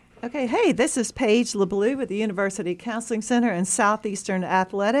Okay, hey, this is Paige LeBleu with the University Counseling Center in Southeastern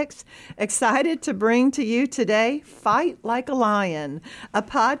Athletics. Excited to bring to you today Fight Like a Lion, a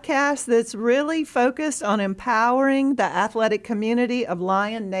podcast that's really focused on empowering the athletic community of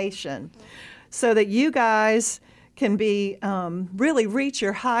Lion Nation so that you guys can be really reach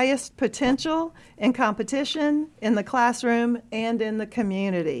your highest potential in competition, in the classroom, and in the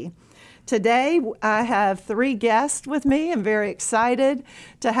community. Today, I have 3 guests with me. I'm very excited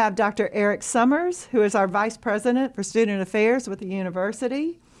to have Dr. Eric Summers, who is our Vice President for Student Affairs with the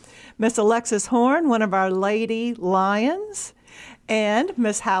university, Miss Alexius Horne, one of our Lady Lions, and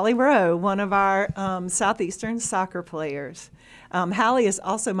Miss Halli Roe, one of our Southeastern soccer players. Halli is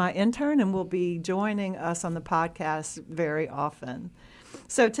also my intern and will be joining us on the podcast very often.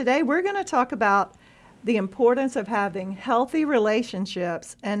 So today, we're going to talk about the importance of having healthy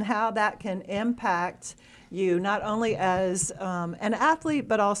relationships and how that can impact you not only as an athlete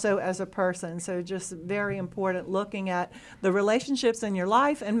but also as a person. So just very important looking at the relationships in your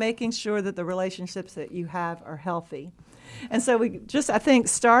life and making sure that the relationships that you have are healthy. And so I think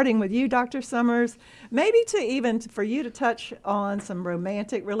starting with you, Dr. Summers, maybe for you to touch on some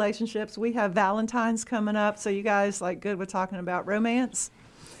romantic relationships. We have Valentine's coming up, so you guys good with talking about romance?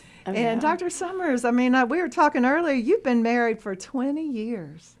 Oh, yeah. And Dr. Summers, we were talking earlier, you've been married for 20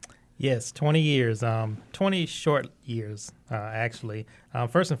 years. Yes, 20 years, 20 short years, actually.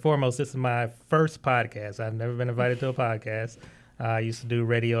 First and foremost, this is my first podcast. I've never been invited to a podcast. I used to do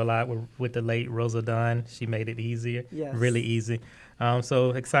radio a lot with the late Rosa Dunn. She made it easier, yes. Really easy.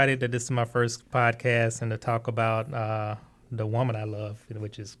 So excited that this is my first podcast and to talk about the woman I love,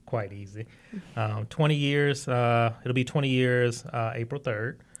 which is quite easy. 20 years, it'll be 20 years April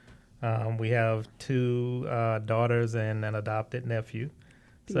 3rd. We have 2 daughters and an adopted nephew.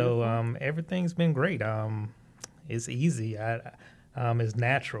 Beautiful. So everything's been great. It's easy. It's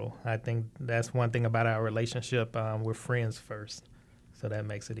natural. I think that's one thing about our relationship. We're friends first, so that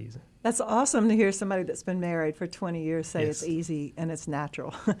makes it easy. That's awesome to hear somebody that's been married for 20 years say yes. It's easy and it's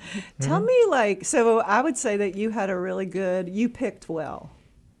natural. Tell me, so I would say that you had you picked well.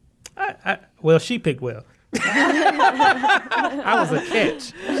 Well, she picked well. I was a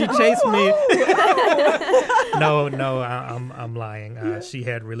catch. She chased me. No, I'm lying. She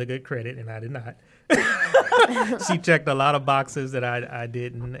had really good credit, and I did not. She checked a lot of boxes that I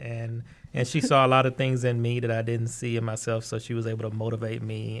didn't, and she saw a lot of things in me that I didn't see in myself. So she was able to motivate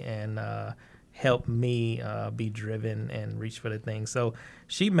me and help me be driven and reach for the things. So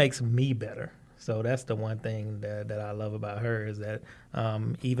she makes me better. So that's the one thing that I love about her is that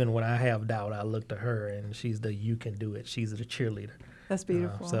even when I have doubt, I look to her, and she's you can do it. She's the cheerleader. That's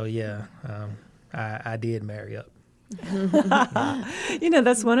beautiful. I did marry up.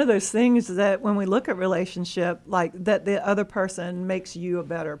 That's one of those things that when we look at relationship, that the other person makes you a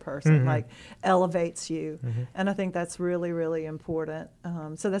better person, elevates you. Mm-hmm. And I think that's really, really important.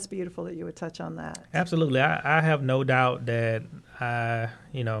 So that's beautiful that you would touch on that. Absolutely. I have no doubt that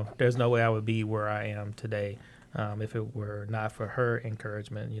there's no way I would be where I am today if it were not for her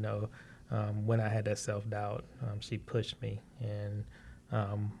encouragement. When I had that self-doubt, she pushed me. And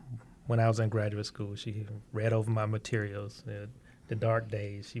when I was in graduate school, she read over my materials. The dark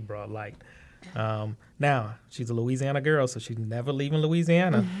days, she brought light. Now, she's a Louisiana girl, so she's never leaving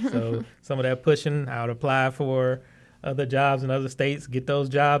Louisiana. So some of that pushing, I would apply for other jobs in other states, get those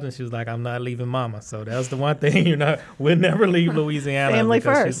jobs, and she was like, I'm not leaving Mama. So that was the one thing, we'll never leave Louisiana. Family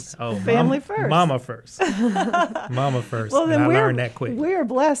first. Family first. Mama first. Mama first. Well, then I learned that quick. We're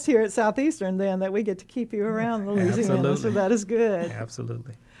blessed here at Southeastern, then, that we get to keep you around Louisiana. Absolutely. So that is good.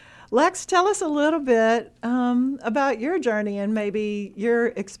 Absolutely. Lex, tell us a little bit about your journey and maybe your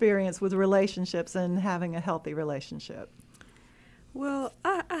experience with relationships and having a healthy relationship. Well,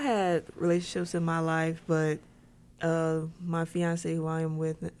 I had relationships in my life, but my fiance who I am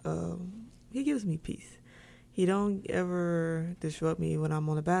with, he gives me peace. He don't ever disrupt me when I'm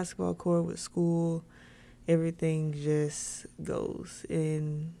on the basketball court with school. Everything just goes,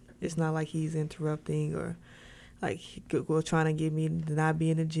 and it's not like he's interrupting or trying to get me to not be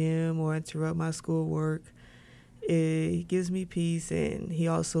in the gym or interrupt my schoolwork. It gives me peace, and he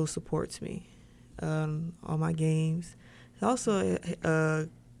also supports me on my games. He's also a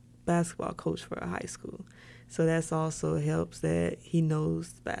basketball coach for a high school, so that's also helps that he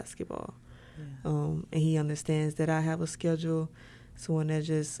knows basketball. Yeah. And he understands that I have a schedule, someone that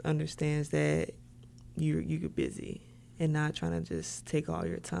just understands that you're busy and not trying to just take all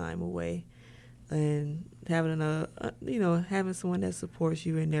your time away. And having having someone that supports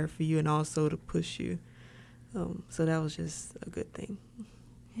you and there for you and also to push you. So that was just a good thing.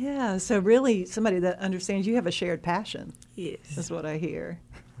 Yeah, so really somebody that understands you have a shared passion. Yes. That's what I hear.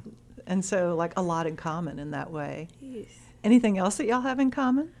 And so, like, a lot in common in that way. Yes. Anything else that y'all have in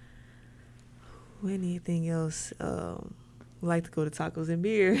common? Anything else? We like to go to tacos and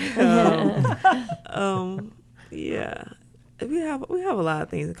beer. Yeah. We have a lot of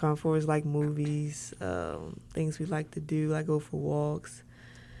things in common for us, like movies, things we like to do, like go for walks.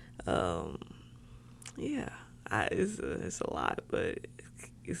 Yeah, it's a lot, but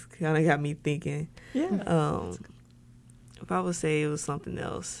it's kind of got me thinking. Yeah. If I would say it was something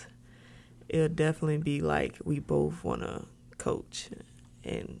else, it would definitely be like we both want to coach,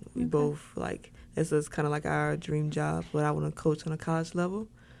 and we both like this is kind of like our dream job. But I want to coach on a college level.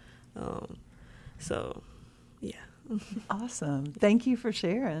 So, yeah. Awesome. Thank you for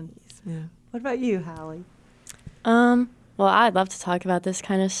sharing. Yes, ma'am. What about you, Halli? Well, I'd love to talk about this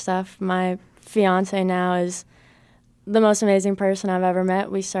kind of stuff. My fiance now is the most amazing person I've ever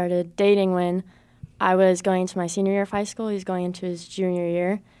met. We started dating when I was going into my senior year of high school. He's going into his junior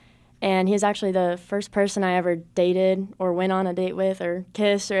year. And he's actually the first person I ever dated or went on a date with or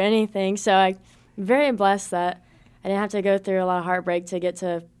kissed or anything. So I'm very blessed that I didn't have to go through a lot of heartbreak to get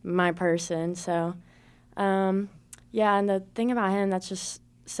to my person. So, yeah, and the thing about him that's just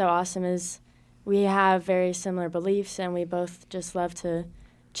so awesome is we have very similar beliefs, and we both just love to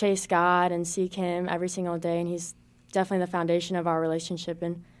chase God and seek Him every single day. And He's definitely the foundation of our relationship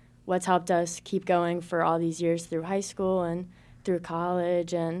and what's helped us keep going for all these years through high school and through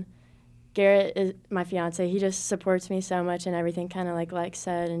college. And Garrett is my fiance. He just supports me so much and everything, kind of like Lex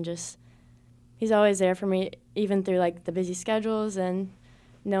said, and just he's always there for me, even through like the busy schedules and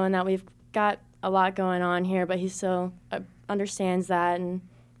knowing that we've got a lot going on here, but he still understands that and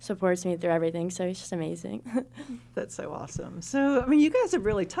supports me through everything. So he's just amazing. That's so awesome. So, I mean, you guys have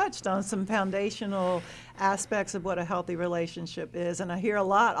really touched on some foundational aspects of what a healthy relationship is. And I hear a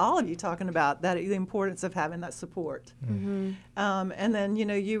lot, all of you talking about that, the importance of having that support. Mm-hmm. And then, you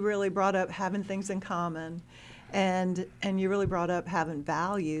know, you really brought up having things in common. And you really brought up having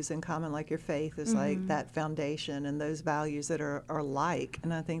values in common, like your faith is like that foundation and those values that are like.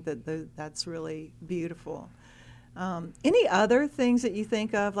 And I think that that's really beautiful. Any other things that you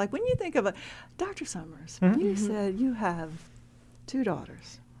think of? Like when you think of Dr. Summers, you said you have 2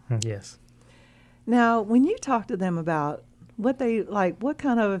 daughters. Yes. Now, when you talk to them about what they like, what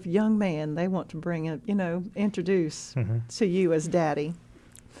kind of young man they want to bring in, you know, introduce to you as daddy,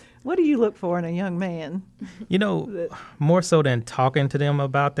 what do you look for in a young man? You know, more so than talking to them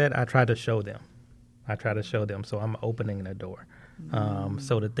about that, I try to show them. So I'm opening the door.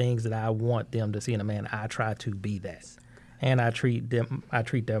 So the things that I want them to see in a man, I try to be that. And I treat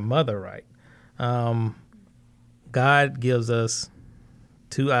their mother right. God gives us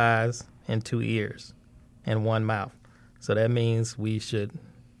 2 eyes and 2 ears and 1 mouth. So that means we should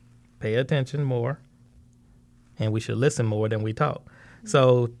pay attention more and we should listen more than we talk.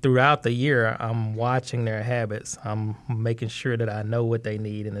 So throughout the year, I'm watching their habits. I'm making sure that I know what they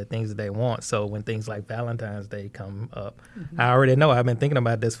need and the things that they want. So when things like Valentine's Day come up, I already know. I've been thinking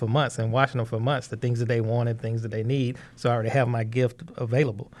about this for months and watching them for months, the things that they want and things that they need. So I already have my gift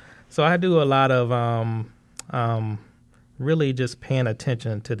available. So I do a lot of really just paying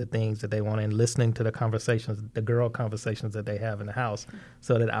attention to the things that they want and listening to the conversations, the girl conversations that they have in the house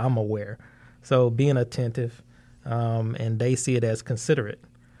so that I'm aware. So being attentive. And they see it as considerate.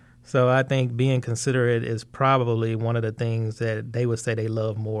 So I think being considerate is probably one of the things that they would say they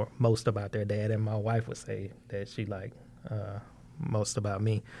love most about their dad, and my wife would say that she liked most about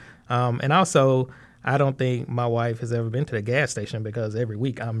me. And also, I don't think my wife has ever been to the gas station because every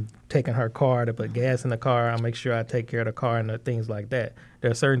week I'm taking her car to put gas in the car. I make sure I take care of the car and the things like that. There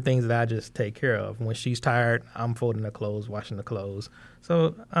are certain things that I just take care of. When she's tired, I'm folding the clothes, washing the clothes.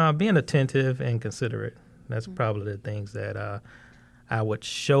 So being attentive and considerate. That's probably the things that I would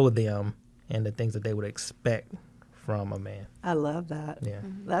show them and the things that they would expect from a man. I love that. Yeah.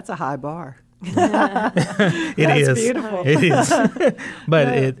 That's a high bar. It That's is. beautiful. It is. But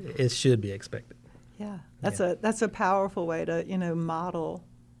it should be expected. Yeah. That's a powerful way to, you know, model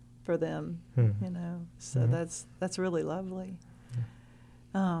for them, you know. So that's really lovely.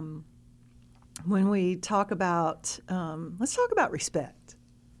 When we talk about, let's talk about respect,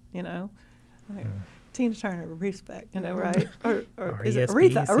 you know. Tina Turner, respect, you know, right? Or is it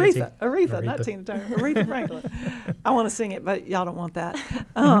Aretha? Aretha, not Tina Turner. Aretha Franklin. I want to sing it, but y'all don't want that.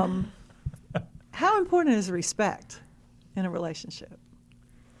 How important is respect in a relationship?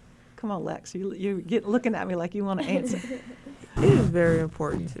 Come on, Lex. You get looking at me like you want to answer. It is very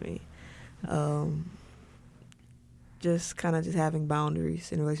important to me. Just having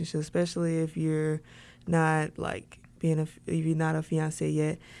boundaries in a relationship, especially if you're not like if you're not a fiance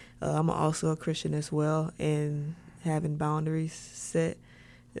yet. I'm also a Christian as well, and having boundaries set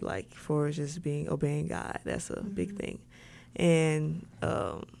like for just obeying God. That's a big thing. And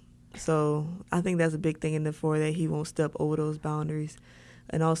so I think that's a big thing in the four, that he won't step over those boundaries,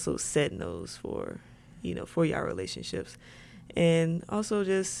 and also setting those for your relationships. And also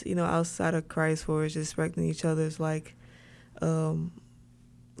just, outside of Christ, for just respecting each other's like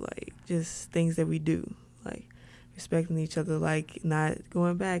just things that we do, like respecting each other, like not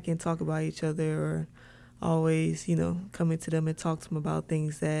going back and talk about each other, or always, coming to them and talk to them about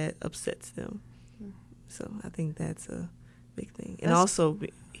things that upsets them. So I think that's a big thing. And also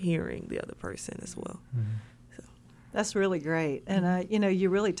hearing the other person as well. So. That's really great. And, you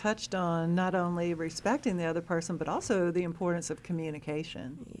really touched on not only respecting the other person, but also the importance of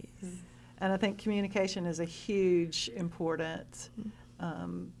communication. Yes. And I think communication is a huge, important,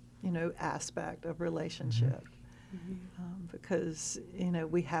 aspect of relationship. Because,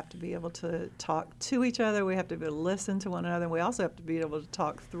 we have to be able to talk to each other. We have to be able to listen to one another. And we also have to be able to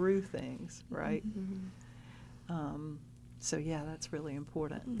talk through things, right? So, yeah, that's really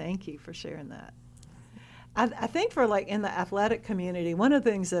important. Thank you for sharing that. I think for in the athletic community, one of the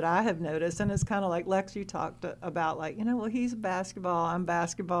things that I have noticed, and it's kind of like Lex, you talked about he's basketball, I'm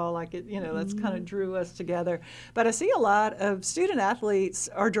basketball, that's kind of drew us together. But I see a lot of student athletes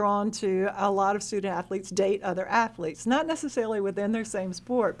are drawn to, a lot of student athletes date other athletes, not necessarily within their same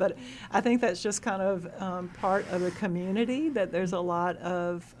sport, but I think that's just kind of part of the community, that there's a lot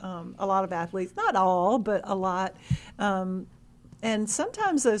of athletes, not all, but a lot. And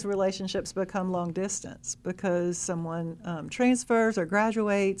sometimes those relationships become long distance because someone transfers or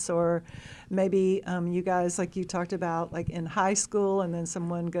graduates, or maybe you guys, like you talked about, like in high school, and then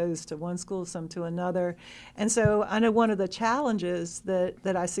someone goes to one school, some to another. And so I know one of the challenges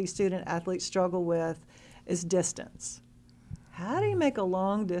that I see student athletes struggle with is distance. How do you make a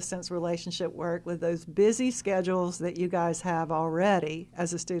long distance relationship work with those busy schedules that you guys have already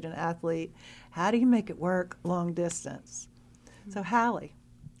as a student athlete? How do you make it work long distance? So Halli,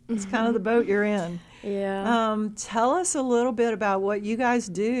 it's kind of the boat you're in. Yeah. Tell us a little bit about what you guys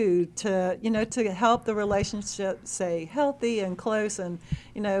do to help the relationship stay healthy and close, and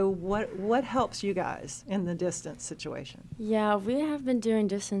what helps you guys in the distance situation. Yeah, we have been doing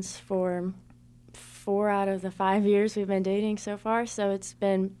distance for 4 out of the 5 years we've been dating so far. So it's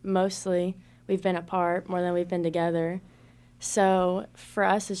been mostly we've been apart more than we've been together. So for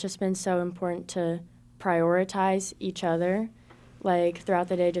us, it's just been so important to prioritize each other. Like throughout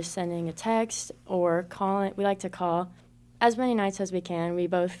the day, just sending a text or calling. We like to call as many nights as we can. We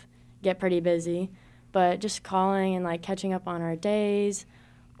both get pretty busy, but just calling and catching up on our days,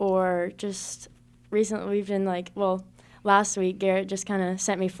 or just recently we've been last week Garrett just kind of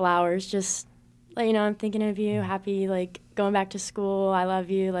sent me flowers, just I'm thinking of you, happy going back to school, I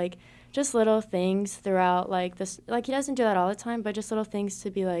love you, just little things throughout this. He doesn't do that all the time, but just little things to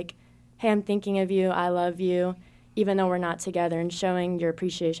be hey, I'm thinking of you, I love you, even though we're not together, and showing your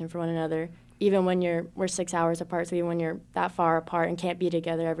appreciation for one another, even when we're 6 hours apart, so even when you're that far apart and can't be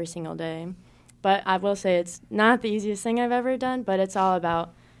together every single day. But I will say it's not the easiest thing I've ever done, but it's all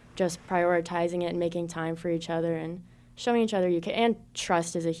about just prioritizing it and making time for each other and showing each other you can. And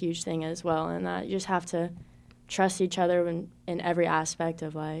trust is a huge thing as well, and that you just have to trust each other in every aspect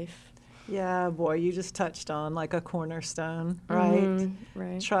of life. Yeah, boy, you just touched on a cornerstone, right?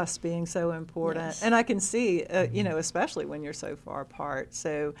 Right. Trust being so important. Yes. And I can see, especially when you're so far apart.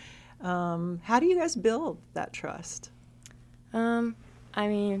 So how do you guys build that trust?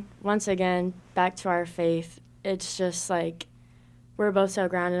 Once again, back to our faith, it's just we're both so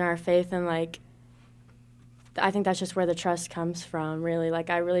grounded in our faith, and I think that's just where the trust comes from, really.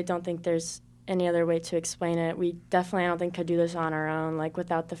 I really don't think there's any other way to explain it. We definitely, I don't think, could do this on our own,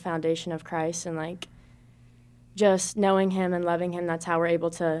 without the foundation of Christ and just knowing him and loving him. That's how we're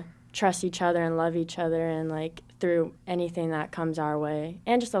able to trust each other and love each other, and through anything that comes our way.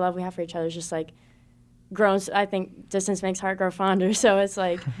 And just the love we have for each other is just grown. I think distance makes heart grow fonder, so it's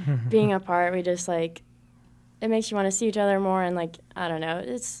being apart, we just it makes you want to see each other more, and I don't know,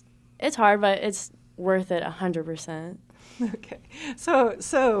 it's hard, but it's worth it 100%. Okay,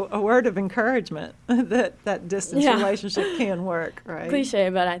 so a word of encouragement that distance relationship can work, right? Cliche,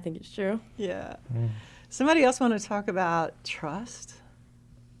 but I think it's true. Yeah. Somebody else want to talk about trust?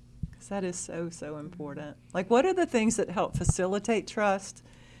 Because that is so important. What are the things that help facilitate trust,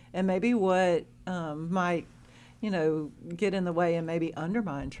 and maybe what might get in the way and maybe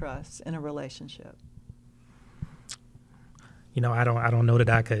undermine trust in a relationship? I don't know that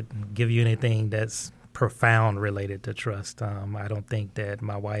I could give you anything that's profound related to trust. I don't think that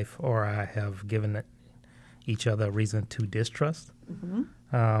my wife or I have given each other a reason to distrust.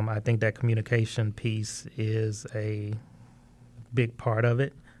 I think that communication piece is a big part of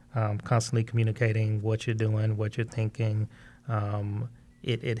it. constantly communicating what you're doing, what you're thinking,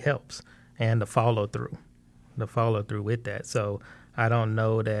 it helps. And the follow through with that. So I don't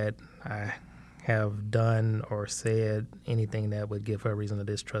know that I have done or said anything that would give her reason to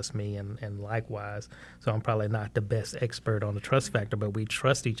distrust me, and likewise. So I'm probably not the best expert on the trust factor, but we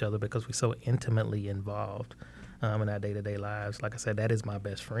trust each other because we're so intimately involved in our day-to-day lives. Like I said, that is my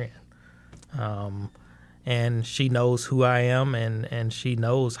best friend. And she knows who I am, and she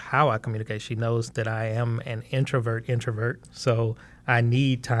knows how I communicate. She knows that I am an introvert, so I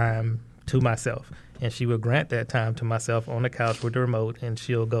need time to myself. And she will grant that time to myself on the couch with the remote, and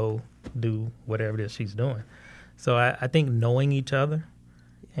she'll go do whatever it is she's doing. So I think knowing each other,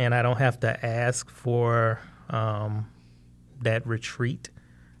 and I don't have to ask for that retreat.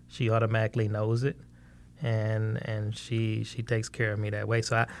 She automatically knows it, and she takes care of me that way.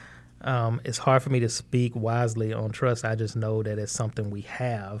 So it's hard for me to speak wisely on trust. I just know that it's something we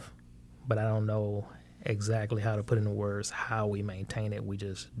have, but I don't know exactly how to put into words how we maintain it. We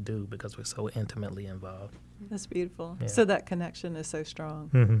just do because we're so intimately involved. That's beautiful. Yeah. So that connection is so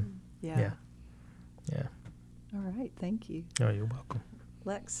strong. Mm-hmm. Yeah. Yeah. All right. Thank you. Oh, you're welcome.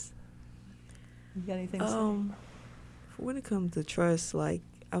 Lex, you got anything to say? When it comes to trust, like,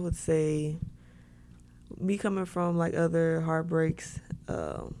 I would say me coming from like other heartbreaks,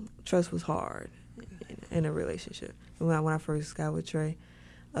 trust was hard in a relationship. When I first got with Trey,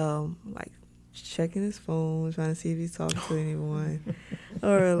 like checking his phone, trying to see if he's talking to anyone,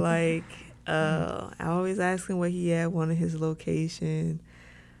 or like I always asking where he at, wanting his location,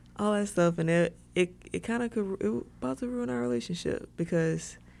 all that stuff, and it kind of about to ruin our relationship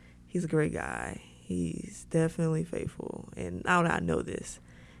because he's a great guy. He's definitely faithful, and now I know this,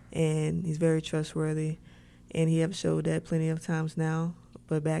 and he's very trustworthy, and he have showed that plenty of times now.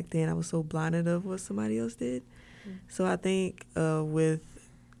 But back then, I was so blinded of what somebody else did. Mm-hmm. So I think with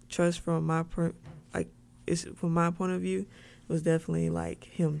trust from my point of view, it was definitely like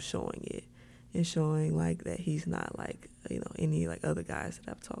him showing it and showing like that he's not like any like other guys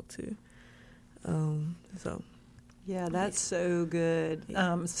that I've talked to. So. Yeah, that's so good.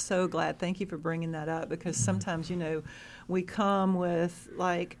 I'm so glad. Thank you for bringing that up because sometimes, we come with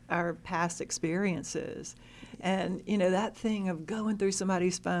like our past experiences and, that thing of going through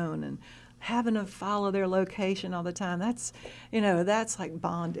somebody's phone and having to follow their location all the time. That's, that's like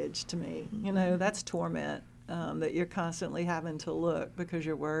bondage to me. That's torment that you're constantly having to look because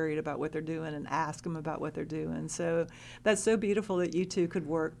you're worried about what they're doing and ask them about what they're doing. So that's so beautiful that you two could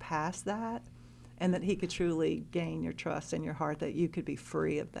work past that. And that he could truly gain your trust and your heart, that you could be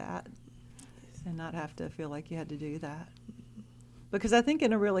free of that and not have to feel like you had to do that. Because I think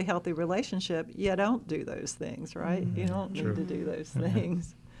in a really healthy relationship, you don't do those things, right? Mm-hmm. You don't need to do those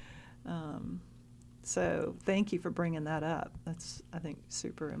things. So thank you for bringing that up. That's, I think,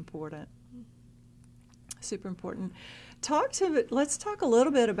 super important. Super important. Let's talk a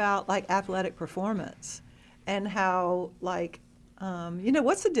little bit about, like, athletic performance and how, like,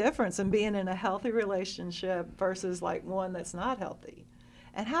 what's the difference in being in a healthy relationship versus like one that's not healthy?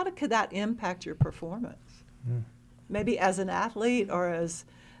 And how could that impact your performance? Mm. Maybe as an athlete or as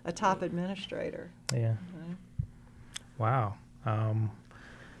a top administrator? Yeah. Wow. I've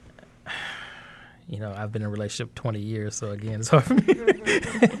been in a relationship 20 years, so again, it's hard for me.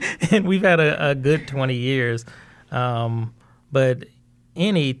 And we've had a good 20 years. But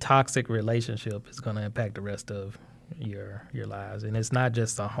any toxic relationship is going to impact the rest of your lives, and it's not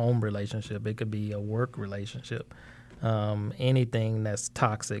just a home relationship. It could be a work relationship. Anything that's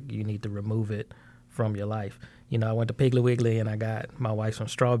toxic, you need to remove it from your life. I went to Piggly Wiggly and I got my wife some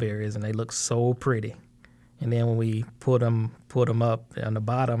strawberries, and they look so pretty. And then when we put them up on the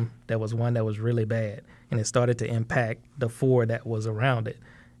bottom, there was one that was really bad, and it started to impact the 4 that was around it.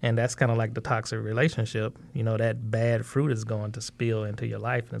 And that's kind of like the toxic relationship. That bad fruit is going to spill into your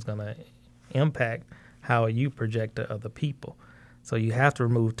life, and it's going to impact how you project to other people. So you have to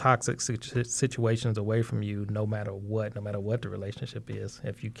remove toxic situations away from you no matter what the relationship is.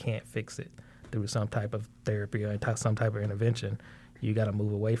 If you can't fix it through some type of therapy or some type of intervention, you got to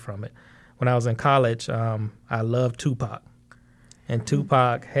move away from it. When I was in college, I loved Tupac. And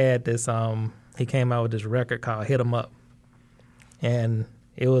Tupac had this, he came out with this record called Hit 'Em Up. And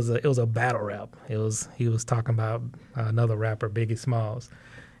it was a battle rap. He was talking about another rapper, Biggie Smalls.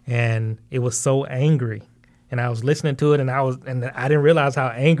 And it was so angry, and I was listening to it, and I didn't realize how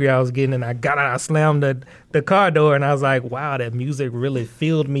angry I was getting. And I got out, I slammed the car door, and I was like, "Wow, that music really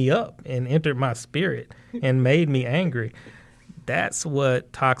filled me up and entered my spirit and made me angry." That's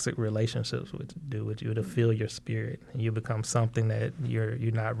what toxic relationships would do with you, to fill your spirit, and you become something that you're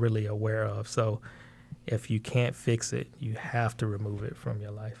not really aware of. So, if you can't fix it, you have to remove it from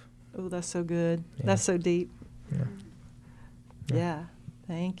your life. Oh, that's so good. Yeah. That's so deep. Yeah. Yeah.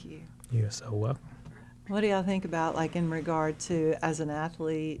 Thank you. You're so welcome. What do y'all think about, like, in regard to, as an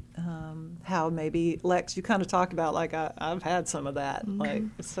athlete, how maybe, Lex, you kind of talked about, like, I've had some of that. Like,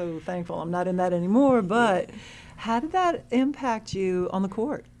 so thankful I'm not in that anymore. But how did that impact you on the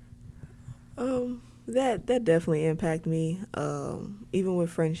court? That definitely impacted me. Even with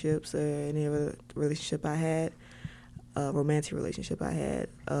friendships or any other relationship I had, romantic relationship I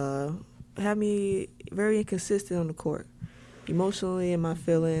had me very inconsistent on the court, emotionally in my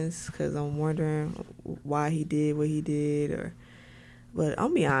feelings, because I'm wondering why he did what he did. But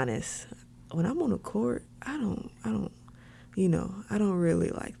I'll be honest, when I'm on the court, I don't really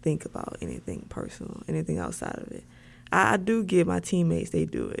like think about anything personal, anything outside of it. I do get my teammates, they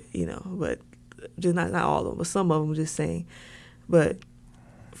do it, but just not all of them, but some of them, just saying. But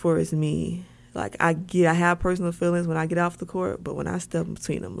for it's me, like, I have personal feelings when I get off the court, but when I step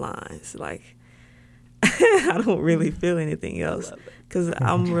between them lines, like, I don't really feel anything else, because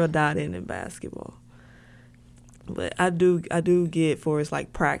I'm real dialed in basketball. But I do get, for it's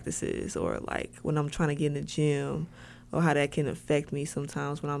like practices, or like when I'm trying to get in the gym, or how that can affect me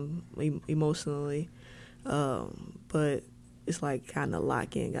sometimes when I'm emotionally. But it's like kind of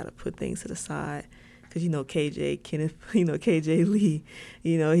lock in, got to put things to the side. Because, KJ Lee,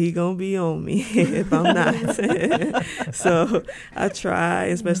 he going to be on me if I'm not. So I try,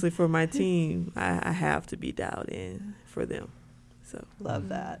 especially for my team, I have to be dialed in for them. So Love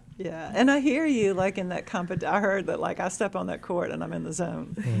that. Yeah. And I hear you, like, in that I heard that, like, I step on that court and I'm in the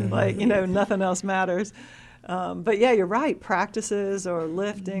zone. Like, nothing else matters. But yeah, you're right. Practices or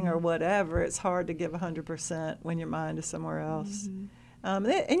lifting or whatever, it's hard to give 100% when your mind is somewhere else. And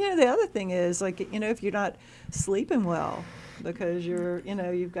the other thing is, like, if you're not sleeping well because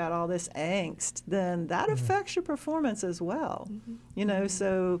you've got all this angst, then that affects your performance as well.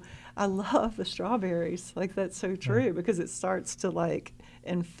 So I love the strawberries. Like, that's so true, because it starts to, like,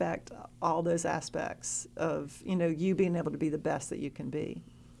 infect all those aspects of, you being able to be the best that you can be.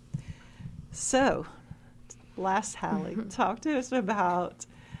 So, last, Halli, talk to us about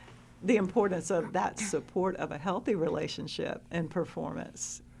the importance of that support of a healthy relationship and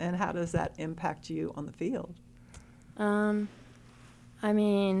performance, and how does that impact you on the field? I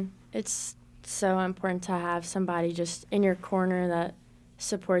mean, it's so important to have somebody just in your corner that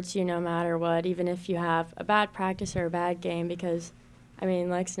supports you no matter what, even if you have a bad practice or a bad game, because, I mean,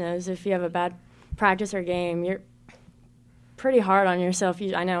 Lex knows if you have a bad practice or game, you're pretty hard on yourself.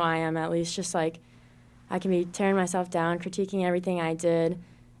 I know I am, at least, just like I can be tearing myself down, critiquing everything I did.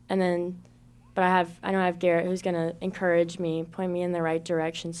 But I know I have Garrett, who's going to encourage me, point me in the right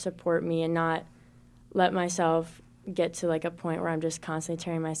direction, support me, and not let myself get to, like, a point where I'm just constantly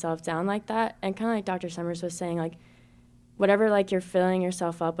tearing myself down like that. And kind of like Dr. Summers was saying, like, whatever, like, you're filling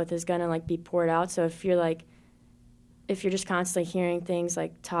yourself up with is going to, like, be poured out. So if you're just constantly hearing things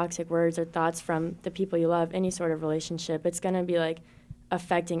like toxic words or thoughts from the people you love, any sort of relationship, it's going to be, like,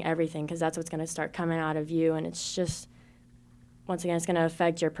 affecting everything, because that's what's going to start coming out of you. And it's just, once again, it's going to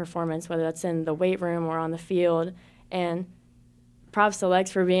affect your performance, whether that's in the weight room or on the field. And props to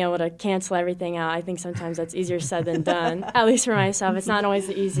Lex for being able to cancel everything out. I think sometimes that's easier said than done, at least for myself. It's not always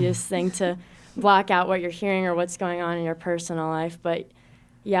the easiest thing to block out what you're hearing or what's going on in your personal life. But,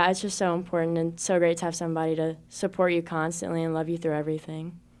 yeah, it's just so important and so great to have somebody to support you constantly and love you through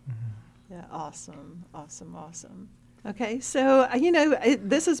everything. Yeah, awesome. Okay, so,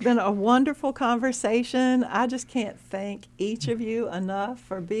 this has been a wonderful conversation. I just can't thank each of you enough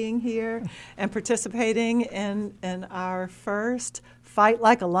for being here and participating in our first Fight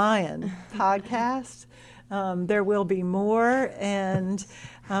Like a Lion podcast. There will be more, and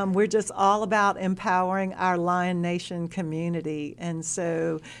we're just all about empowering our Lion Nation community. And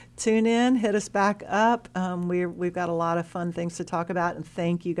so tune in, hit us back up. We've got a lot of fun things to talk about, and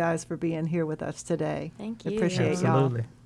thank you guys for being here with us today. Thank you. Appreciate Absolutely. y'all.